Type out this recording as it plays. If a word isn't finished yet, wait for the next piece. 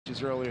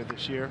pitches earlier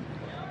this year.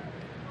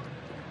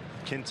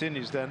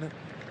 Continues, doesn't it?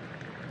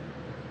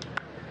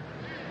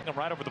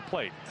 Right over the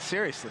plate.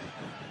 Seriously.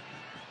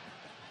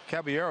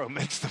 Caballero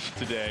makes the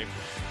today,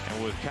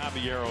 and with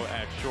Caballero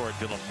at short,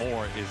 Dylan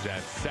Moore is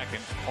at second.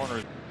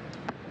 Corner.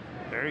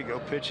 There you go.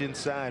 Pitch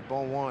inside.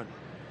 Ball one.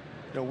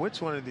 You know,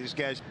 which one of these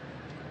guys,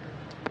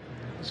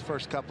 his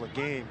first couple of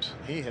games,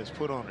 he has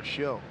put on a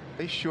show.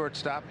 He's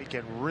shortstop. He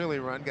can really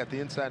run. Got the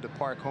inside the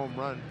park home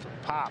run from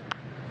Pop.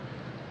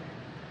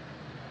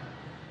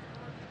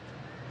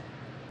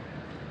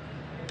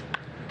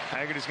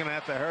 Haggerty's going to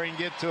have to hurry and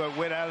get to it.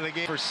 Wit out of the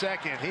game for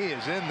second. He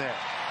is in there.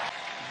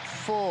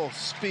 Full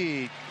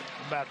speed.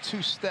 About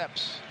 2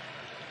 steps.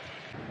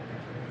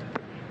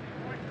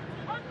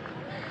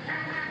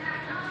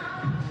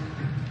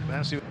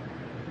 Massey.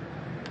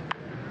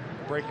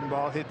 Breaking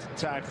ball hits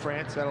Ty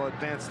France. That'll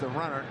advance the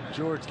runner.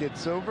 George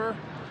gets over.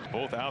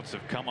 Both outs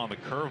have come on the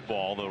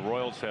curveball. The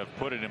Royals have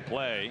put it in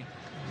play.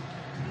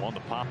 Won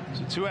the pop. It's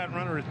a 2-out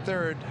runner at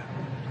third.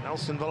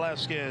 Nelson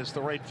Velasquez,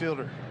 the right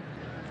fielder.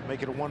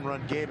 Make it a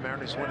 1-run game.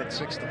 Mariners win it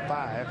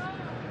 6-5.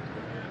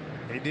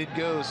 He did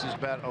go. This is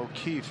about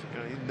O'Keefe. You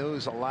know, he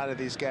knows a lot of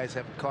these guys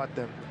haven't caught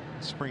them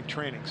in spring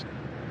trainings.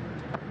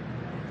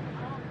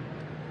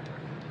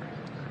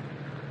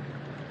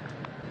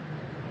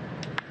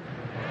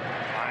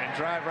 Line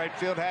drive, right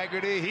field,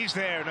 Haggerty. He's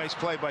there. Nice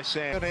play by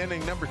Sam. Good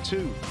inning number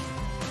 2.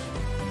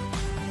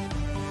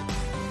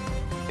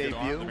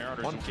 Debut.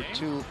 1 for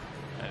 2.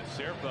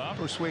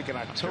 First week in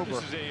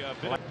October.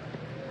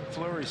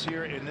 Flurries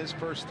here in this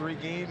first 3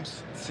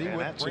 games. See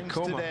what brings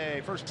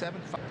today. First 7-5.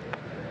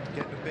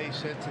 Getting a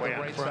base hit to the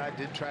right side.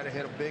 Did try to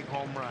hit a big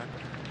home run.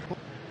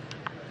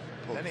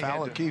 Then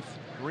foul. O'Keefe,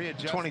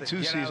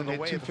 22 season, hit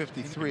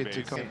 253 at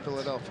Tacoma,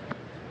 Philadelphia.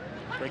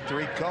 Strike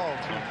 3 called.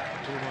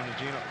 2-1 to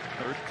Gino.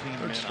 13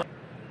 minutes.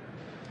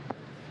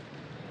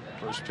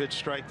 First pitch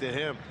strike to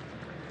him.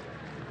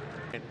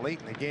 And late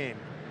in the game.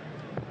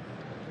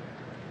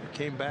 He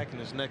came back in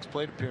his next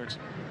plate appearance.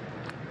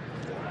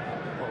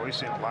 Well, we've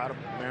seen a lot of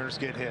Mariners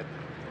get hit.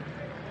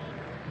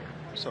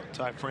 So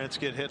Ty France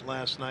get hit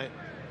last night.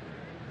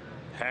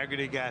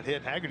 Haggerty got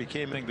hit. Haggerty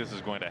came in. I think this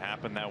is going to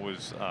happen. That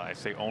was, I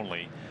say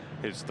only,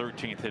 his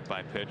 13th hit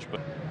by pitch.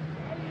 But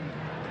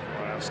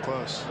well, that was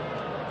close.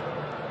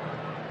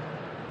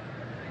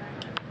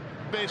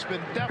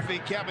 Baseman Duffy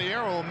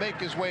Caballero will make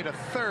his way to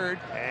third.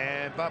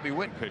 And Bobby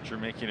Witt. Pitcher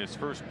making his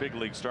first big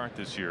league start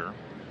this year.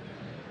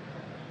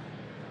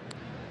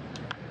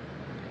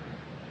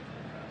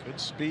 Good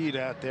speed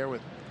out there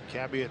with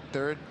Cabby at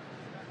third.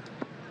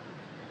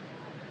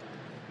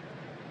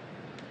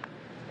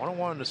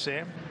 1-1 to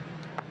Sam.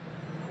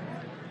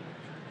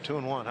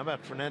 2-1. How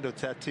about Fernando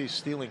Tatis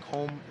stealing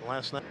home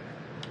last night?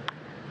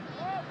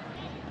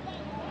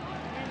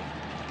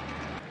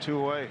 2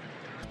 away.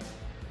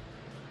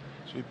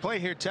 So we play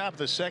here top of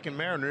the second.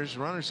 Mariners.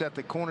 Runners at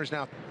the corners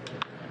now.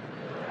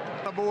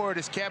 Aboard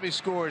as Cabby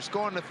scores.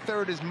 Going to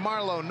third is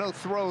Marlowe. No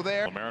throw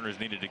there. The Mariners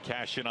needed to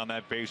cash in on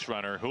that base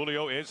runner.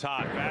 Julio is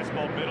hot.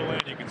 Fastball middle in.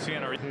 You can see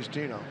on our. Here's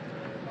Gino.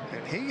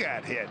 And he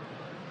got hit.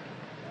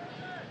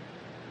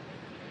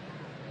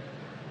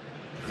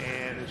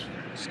 And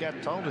as Scott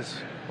told us,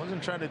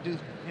 wasn't trying to do,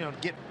 you know,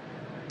 get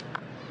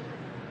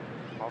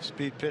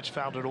off-speed pitch,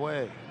 fouled it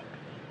away.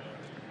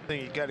 I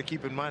think you got to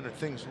keep in mind the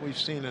things we've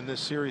seen in this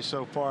series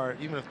so far.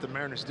 Even if the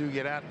Mariners do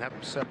get out and have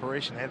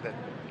separation, they had that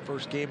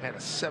first game, had a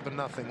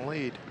 7-0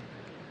 lead,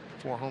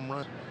 4 home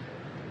runs.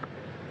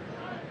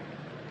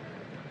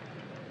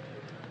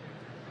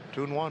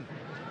 2-1.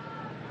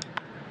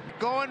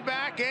 Going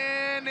back,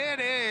 and it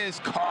is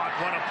caught.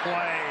 What a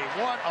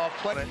play! What a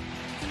play!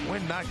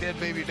 Wind knocked that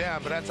baby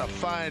down, but that's a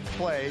fine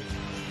play.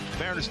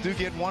 Mariners do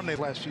get one in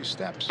the last few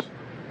steps.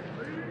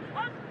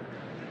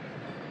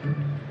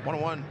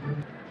 1-1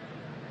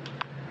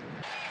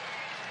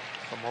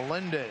 from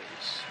Melendez.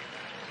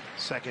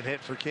 Second hit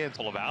for Kansas.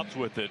 Full of outs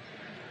with it.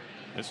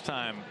 This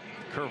time,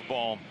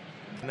 curveball.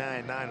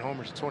 9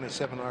 homers,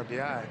 27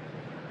 RBI.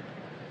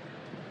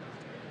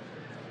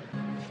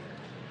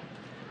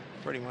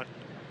 Pretty much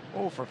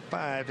 0 for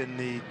 5 in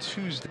the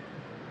Tuesday.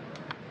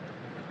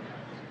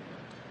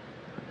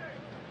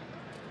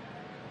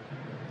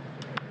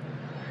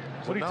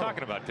 What are you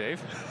talking about, Dave?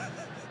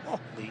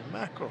 Holy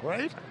mackerel,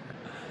 right?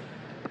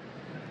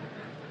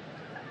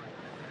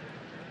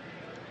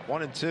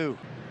 1-2.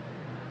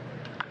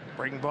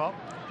 Breaking ball.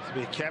 To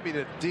be a Cabby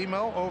to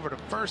Demo over to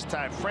first.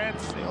 Time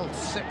France, the old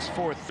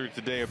 6-4.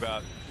 Today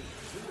about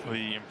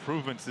the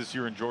improvements this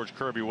year in George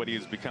Kirby, what he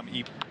has become.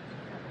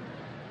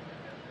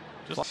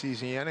 Just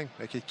season inning,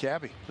 make it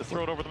Cabby. To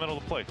throw it over the middle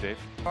of the plate, Dave.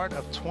 Part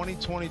of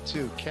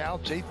 2022. Cal,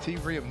 JT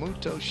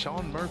Realmuto,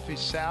 Sean Murphy,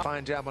 Sal.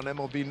 Fine job on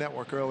MLB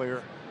Network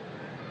earlier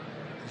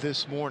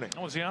this morning.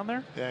 Oh, was he on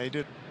there? Yeah, he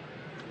did.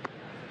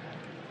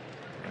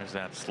 There's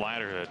that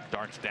slider that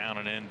darts down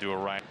and in to a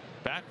right.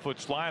 Back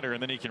foot slider,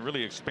 and then he can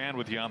really expand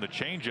with you on the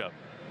changeup.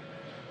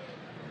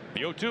 The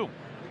 0-2.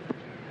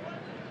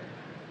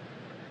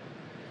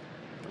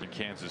 In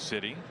Kansas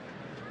City.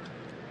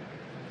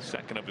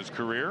 Second of his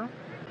career.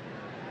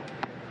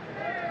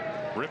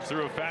 Rips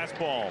through a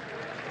fastball.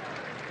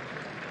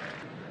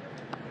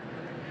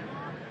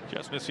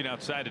 Just missing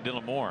outside to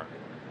Dylan Moore.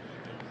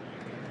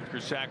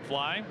 Sack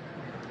fly.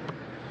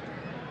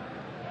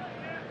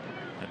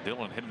 And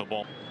Dylan hitting the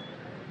ball.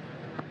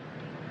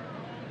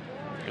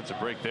 Gets a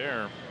break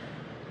there.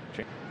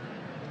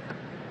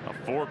 A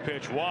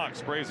 4-pitch walk,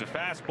 sprays a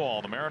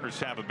fastball. The Mariners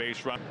have a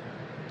base run.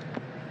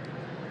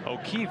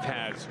 O'Keefe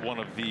has one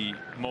of the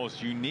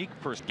most unique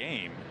first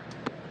game,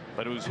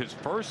 but it was his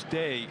first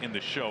day in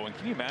the show. And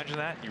can you imagine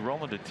that? You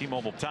roll into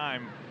T-Mobile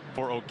time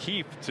for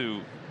O'Keefe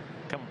to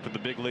come up to the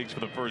big leagues for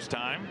the first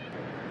time.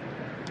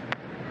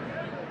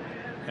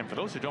 And for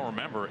those who don't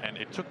remember, and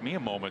it took me a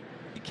moment,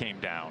 he came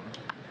down.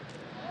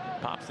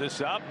 Pops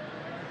this up.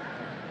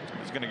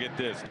 He's going to get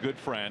this. Good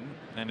friend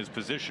and his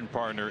position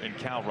partner in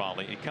Cal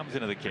Raleigh. He comes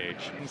into the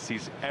cage.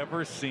 He's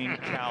ever seen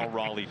Cal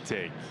Raleigh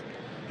take.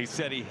 He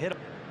said he hit him.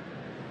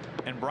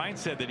 And Brian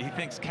said that he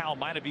thinks Cal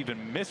might have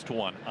even missed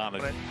one on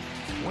it.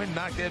 Wind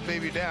knocked that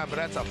baby down, but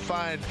that's a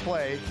fine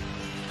play.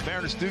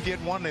 Mariners do get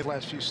one in the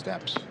last few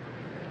steps.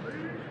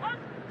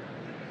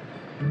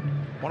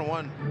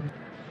 1-1.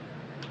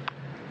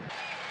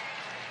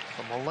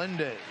 From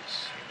Melendez.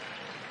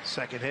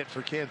 Second hit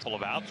for Kansas. Full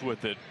of outs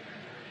with it.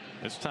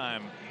 This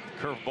time,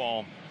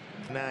 curveball.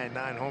 9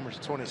 homers,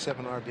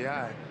 27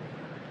 RBI.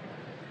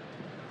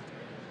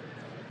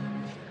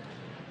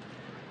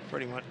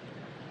 Pretty much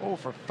 0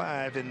 for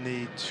 5 in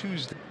the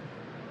Tuesday.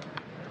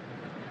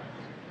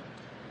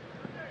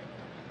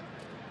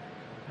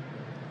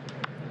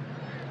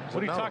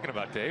 What are you talking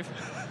about, Dave?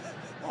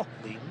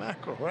 Holy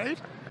mackerel,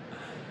 right?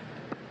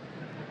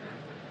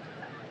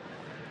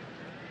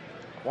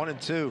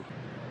 1-2.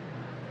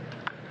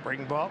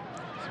 Breaking ball.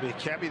 To be a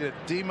cabbie to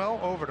Demo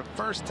over to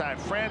first time.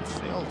 France,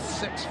 the old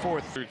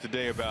 6-4.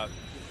 Today about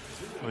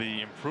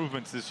the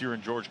improvements this year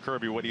in George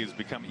Kirby, what he has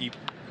become.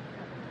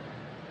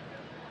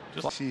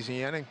 Just season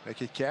inning,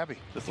 make it cabbie.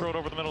 Just throw it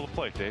over the middle of the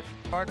plate, Dave.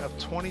 Part of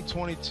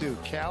 2022.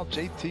 Cal,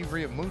 JT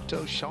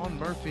Realmuto, Sean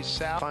Murphy,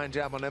 Sal. Fine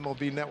job on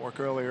MLB Network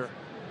earlier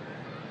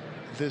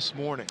this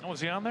morning. Oh,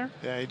 was he on there?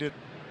 Yeah, he did.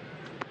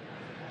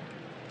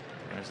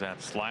 There's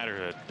that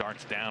slider that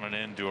darts down and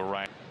in to a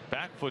right.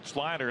 Back foot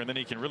slider, and then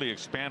he can really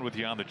expand with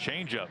you on the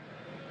changeup.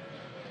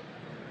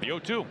 The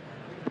 0-2.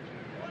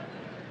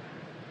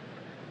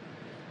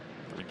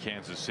 In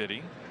Kansas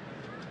City.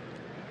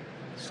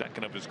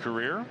 Second of his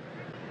career.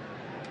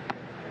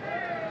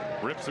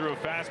 Rips through a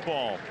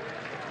fastball.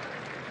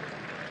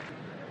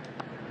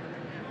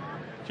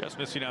 Just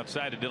missing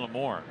outside to Dylan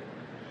Moore.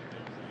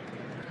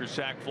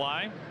 Sack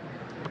fly.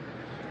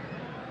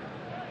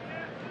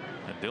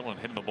 And Dylan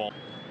hitting the ball.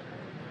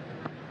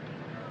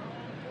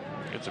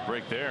 Gets a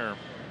break there.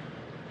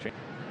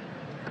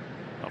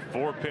 A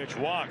 4-pitch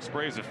walk,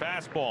 sprays a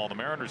fastball. The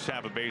Mariners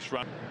have a base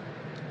run.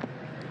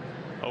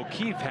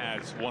 O'Keefe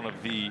has one of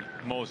the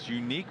most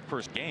unique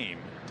first game,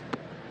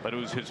 but it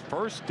was his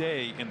first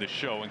day in the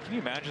show. And can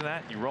you imagine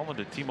that? You roll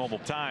into T-Mobile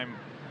time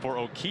for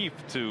O'Keefe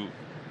to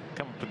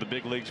come up to the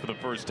big leagues for the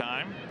first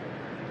time.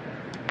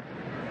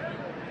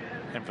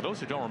 And for those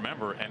who don't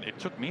remember, and it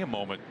took me a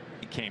moment,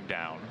 he came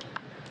down.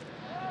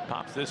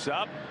 Pops this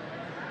up.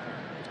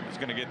 He's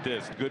going to get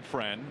this. Good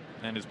friend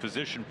and his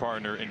position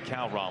partner in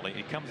Cal Raleigh.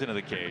 He comes into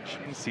the cage.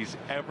 He's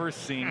ever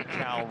seen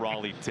Cal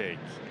Raleigh take.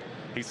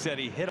 He said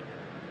he hit him.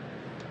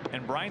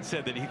 And Brian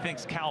said that he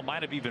thinks Cal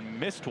might have even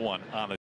missed one on the